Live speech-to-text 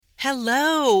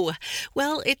Hello.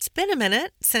 Well, it's been a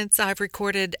minute since I've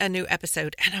recorded a new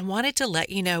episode, and I wanted to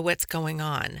let you know what's going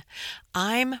on.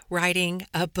 I'm writing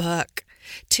a book,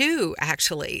 two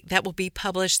actually, that will be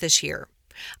published this year.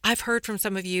 I've heard from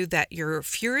some of you that you're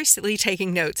furiously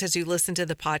taking notes as you listen to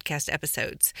the podcast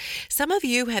episodes. Some of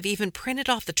you have even printed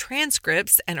off the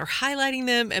transcripts and are highlighting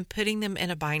them and putting them in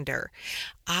a binder.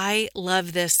 I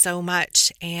love this so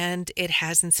much, and it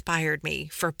has inspired me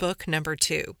for book number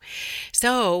 2.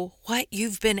 So what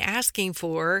you've been asking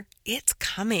for, it's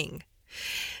coming.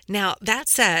 Now, that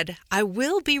said, I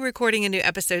will be recording a new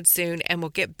episode soon and we'll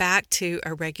get back to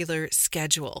a regular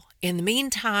schedule. In the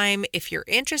meantime, if you're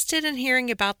interested in hearing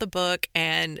about the book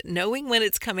and knowing when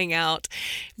it's coming out,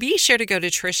 be sure to go to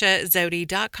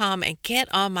trishazodi.com and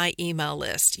get on my email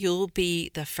list. You'll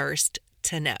be the first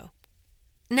to know.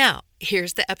 Now,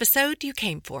 here's the episode you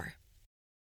came for.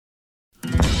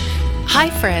 Hi,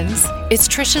 friends. It's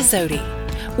Trisha Zodi.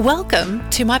 Welcome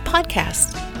to my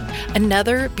podcast.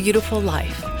 Another beautiful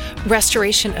life,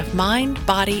 restoration of mind,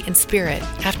 body, and spirit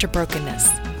after brokenness.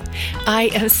 I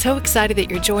am so excited that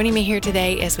you're joining me here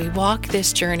today as we walk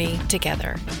this journey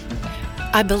together.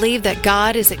 I believe that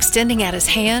God is extending out His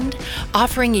hand,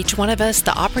 offering each one of us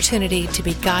the opportunity to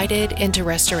be guided into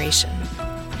restoration.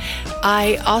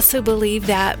 I also believe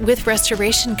that with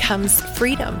restoration comes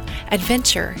freedom,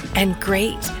 adventure, and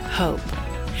great hope.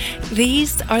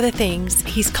 These are the things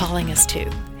He's calling us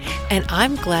to. And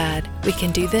I'm glad we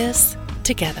can do this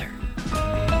together.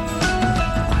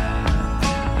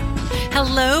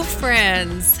 Hello,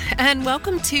 friends, and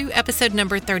welcome to episode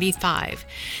number 35,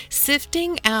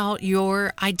 Sifting Out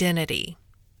Your Identity.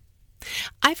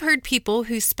 I've heard people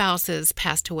whose spouses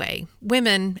passed away,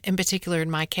 women in particular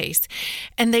in my case,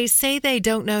 and they say they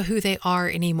don't know who they are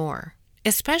anymore,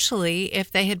 especially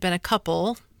if they had been a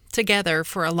couple together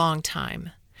for a long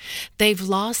time. They've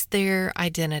lost their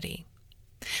identity.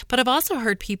 But I've also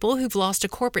heard people who've lost a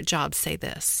corporate job say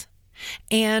this.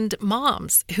 And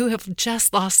moms who have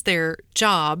just lost their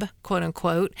job, quote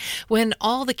unquote, when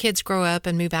all the kids grow up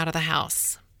and move out of the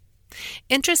house.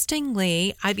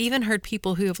 Interestingly, I've even heard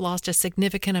people who have lost a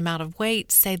significant amount of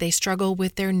weight say they struggle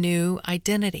with their new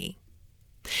identity.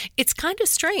 It's kind of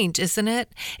strange, isn't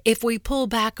it? If we pull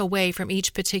back away from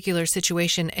each particular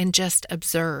situation and just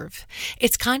observe.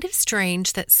 It's kind of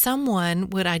strange that someone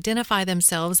would identify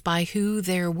themselves by who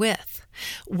they're with,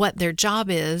 what their job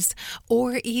is,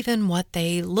 or even what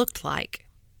they looked like.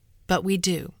 But we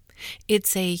do.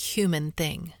 It's a human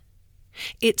thing.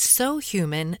 It's so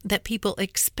human that people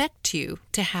expect you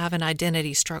to have an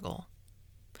identity struggle.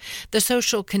 The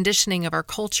social conditioning of our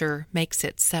culture makes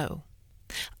it so.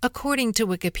 According to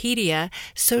Wikipedia,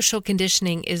 social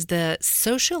conditioning is the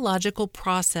sociological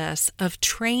process of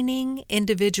training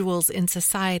individuals in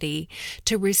society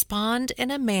to respond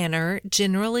in a manner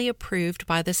generally approved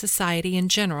by the society in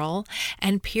general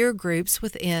and peer groups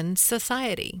within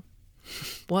society.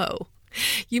 Whoa.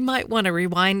 You might want to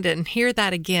rewind and hear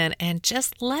that again and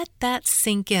just let that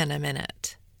sink in a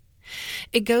minute.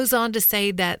 It goes on to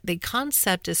say that the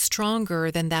concept is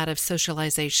stronger than that of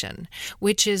socialization,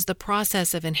 which is the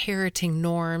process of inheriting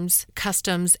norms,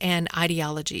 customs, and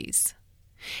ideologies.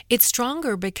 It's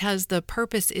stronger because the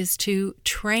purpose is to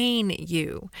train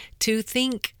you to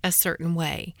think a certain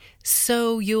way,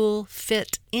 so you'll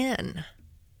fit in.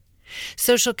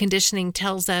 Social conditioning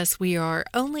tells us we are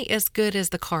only as good as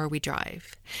the car we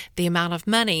drive, the amount of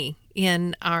money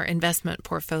in our investment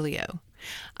portfolio,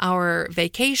 our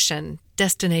vacation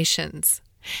destinations,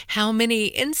 how many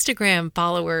Instagram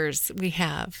followers we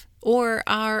have, or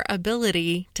our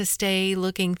ability to stay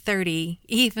looking 30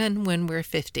 even when we're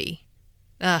 50.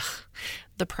 Ugh,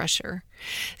 the pressure.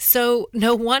 So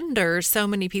no wonder so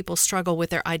many people struggle with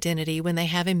their identity when they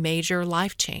have a major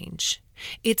life change.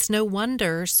 It's no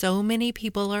wonder so many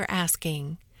people are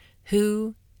asking,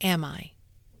 who am I?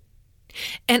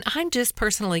 And I'm just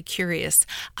personally curious.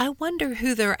 I wonder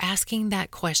who they're asking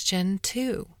that question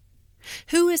to.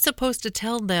 Who is supposed to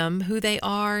tell them who they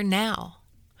are now?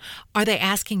 Are they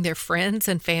asking their friends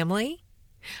and family?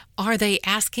 Are they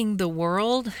asking the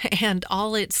world and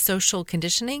all its social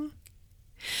conditioning?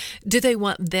 Do they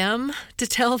want them to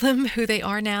tell them who they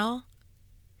are now?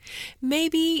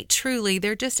 Maybe truly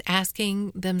they're just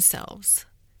asking themselves,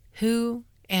 who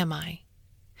am I?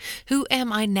 Who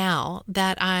am I now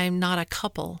that I'm not a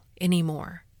couple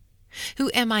anymore?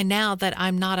 Who am I now that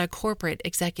I'm not a corporate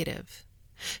executive?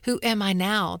 Who am I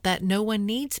now that no one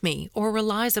needs me or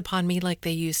relies upon me like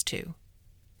they used to?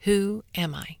 Who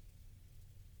am I?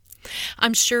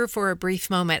 I'm sure for a brief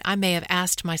moment I may have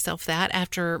asked myself that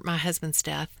after my husband's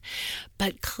death,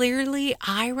 but clearly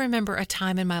I remember a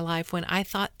time in my life when I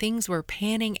thought things were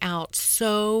panning out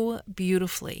so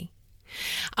beautifully.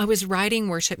 I was writing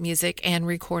worship music and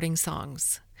recording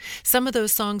songs. Some of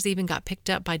those songs even got picked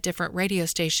up by different radio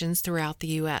stations throughout the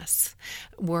U.S.,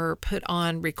 were put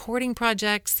on recording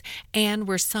projects, and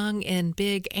were sung in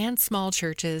big and small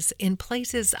churches in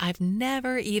places I've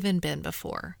never even been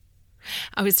before.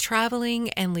 I was traveling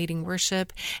and leading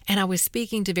worship, and I was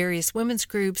speaking to various women's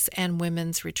groups and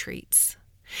women's retreats.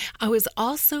 I was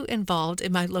also involved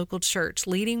in my local church,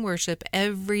 leading worship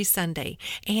every Sunday,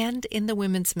 and in the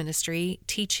women's ministry,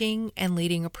 teaching and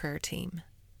leading a prayer team.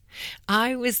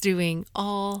 I was doing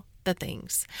all the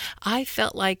things. I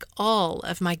felt like all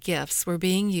of my gifts were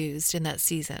being used in that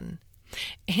season,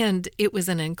 and it was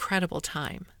an incredible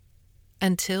time,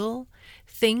 until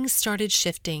things started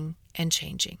shifting and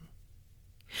changing.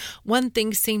 One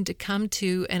thing seemed to come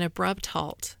to an abrupt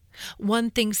halt. One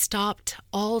thing stopped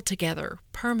altogether,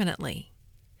 permanently.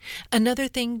 Another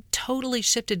thing totally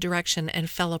shifted direction and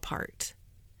fell apart.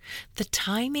 The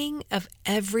timing of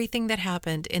everything that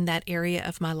happened in that area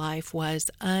of my life was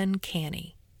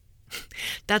uncanny.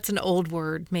 That's an old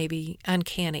word, maybe,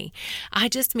 uncanny. I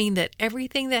just mean that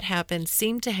everything that happened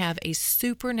seemed to have a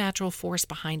supernatural force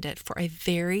behind it for a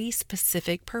very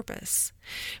specific purpose,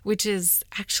 which is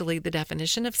actually the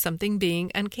definition of something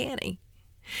being uncanny.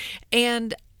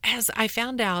 And as I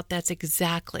found out, that's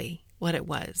exactly what it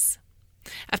was.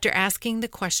 After asking the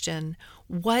question,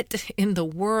 what in the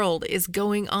world is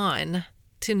going on,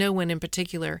 to no one in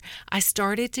particular, I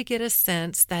started to get a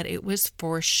sense that it was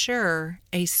for sure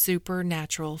a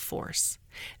supernatural force.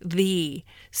 The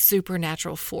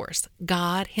supernatural force,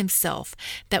 God Himself,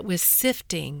 that was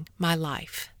sifting my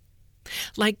life.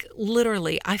 Like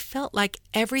literally, I felt like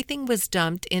everything was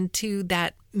dumped into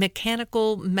that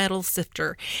mechanical metal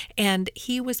sifter, and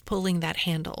He was pulling that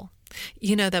handle.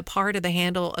 You know, the part of the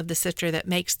handle of the sifter that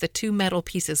makes the two metal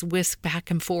pieces whisk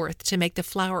back and forth to make the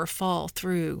flour fall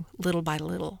through little by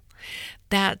little.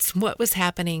 That's what was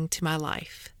happening to my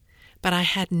life, but I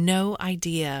had no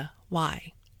idea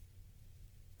why.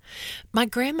 My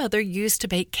grandmother used to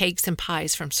bake cakes and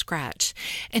pies from scratch,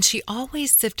 and she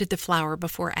always sifted the flour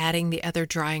before adding the other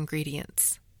dry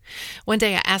ingredients. One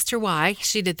day I asked her why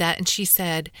she did that, and she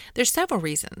said, "There's several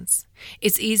reasons.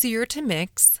 It's easier to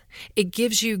mix, it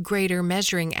gives you greater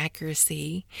measuring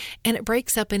accuracy, and it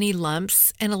breaks up any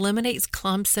lumps and eliminates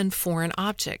clumps and foreign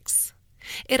objects.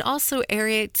 It also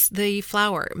aerates the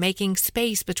flour, making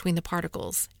space between the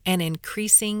particles and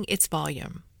increasing its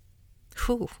volume."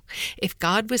 Whew. If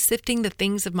God was sifting the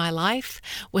things of my life,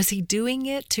 was He doing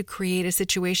it to create a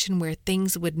situation where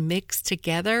things would mix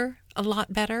together a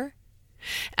lot better?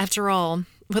 After all,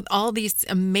 with all these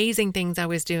amazing things I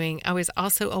was doing, I was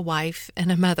also a wife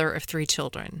and a mother of 3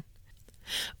 children.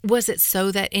 Was it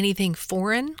so that anything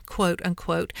foreign, quote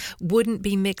unquote, wouldn't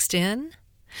be mixed in?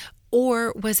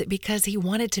 Or was it because He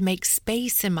wanted to make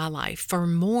space in my life for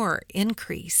more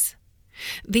increase?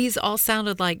 These all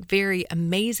sounded like very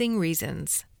amazing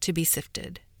reasons to be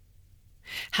sifted.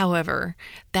 However,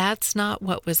 that's not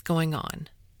what was going on.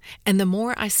 And the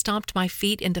more I stomped my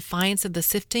feet in defiance of the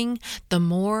sifting, the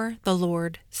more the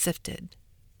Lord sifted.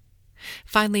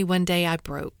 Finally, one day I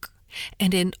broke,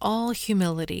 and in all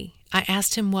humility, I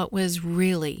asked Him what was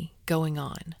really going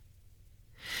on.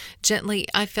 Gently,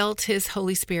 I felt His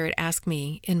Holy Spirit ask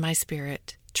me in my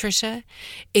spirit, "Tricia,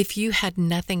 if you had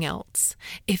nothing else,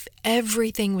 if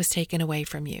everything was taken away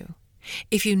from you,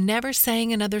 if you never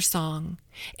sang another song,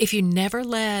 if you never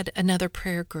led another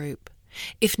prayer group,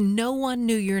 if no one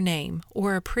knew your name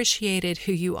or appreciated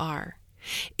who you are,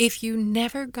 if you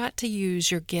never got to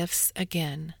use your gifts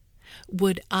again,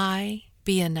 would I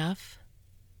be enough?"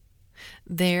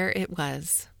 There it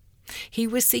was. He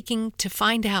was seeking to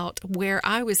find out where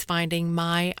I was finding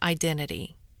my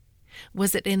identity.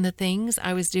 Was it in the things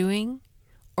I was doing,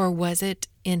 or was it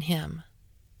in Him?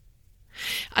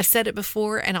 I've said it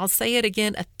before, and I'll say it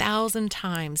again 1,000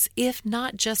 times, if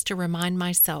not just to remind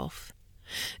myself.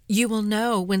 You will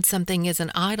know when something is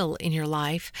an idol in your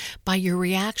life by your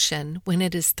reaction when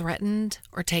it is threatened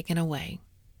or taken away.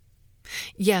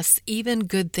 Yes, even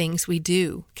good things we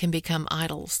do can become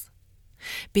idols.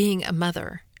 Being a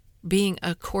mother, being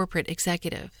a corporate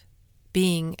executive,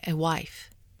 being a wife.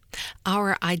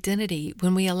 Our identity,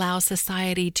 when we allow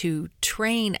society to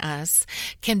train us,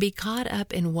 can be caught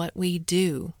up in what we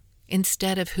do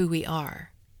instead of who we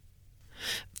are.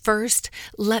 First,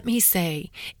 let me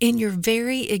say, in your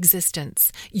very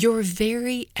existence, your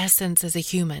very essence as a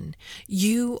human,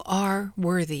 you are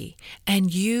worthy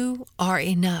and you are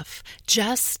enough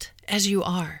just as you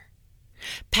are.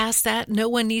 Past that, no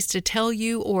one needs to tell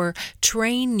you or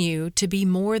train you to be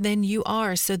more than you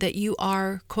are so that you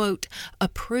are, quote,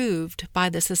 approved by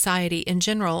the society in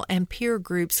general and peer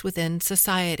groups within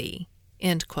society,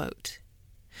 end quote.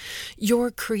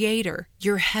 Your Creator,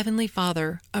 your Heavenly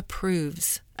Father,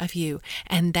 approves of you,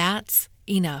 and that's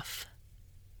enough.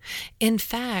 In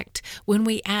fact, when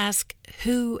we ask,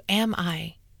 "Who am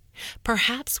I?"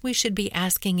 perhaps we should be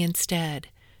asking instead,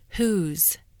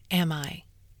 "Whose am I?"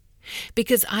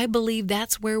 Because I believe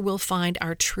that's where we'll find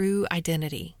our true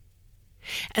identity.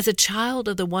 As a child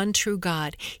of the one true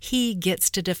God, He gets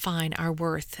to define our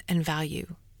worth and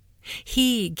value.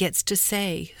 He gets to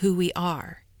say who we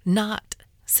are, not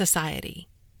society.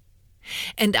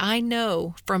 And I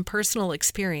know from personal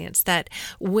experience that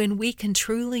when we can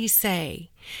truly say,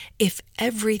 "If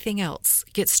everything else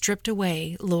gets stripped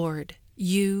away, Lord,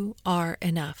 you are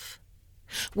enough."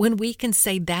 When we can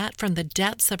say that from the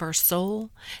depths of our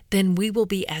soul, then we will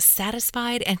be as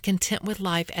satisfied and content with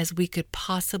life as we could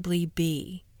possibly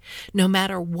be, no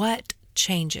matter what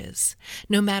changes,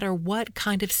 no matter what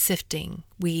kind of sifting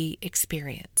we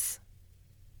experience.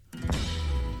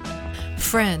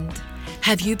 Friend,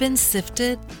 have you been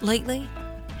sifted lately?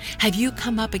 Have you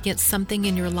come up against something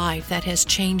in your life that has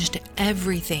changed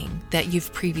everything that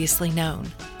you've previously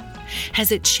known?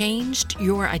 Has it changed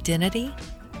your identity?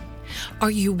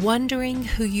 Are you wondering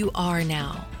who you are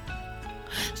now?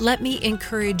 Let me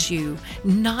encourage you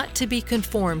not to be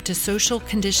conformed to social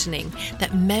conditioning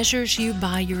that measures you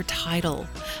by your title,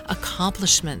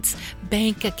 accomplishments,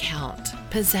 bank account,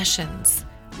 possessions,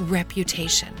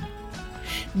 reputation.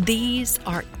 These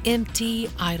are empty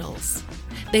idols.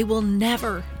 They will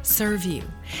never serve you,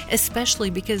 especially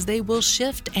because they will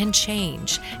shift and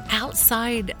change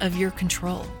outside of your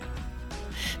control.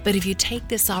 But if you take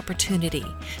this opportunity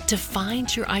to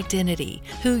find your identity,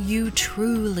 who you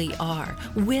truly are,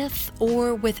 with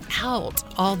or without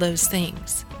all those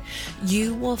things,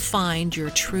 you will find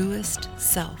your truest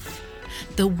self,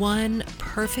 the one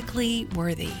perfectly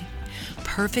worthy,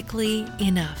 perfectly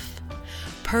enough,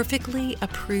 perfectly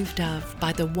approved of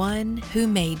by the one who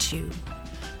made you,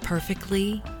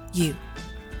 perfectly you.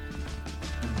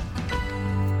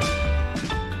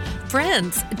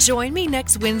 Friends, join me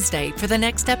next Wednesday for the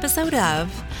next episode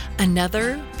of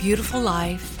Another Beautiful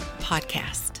Life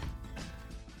podcast.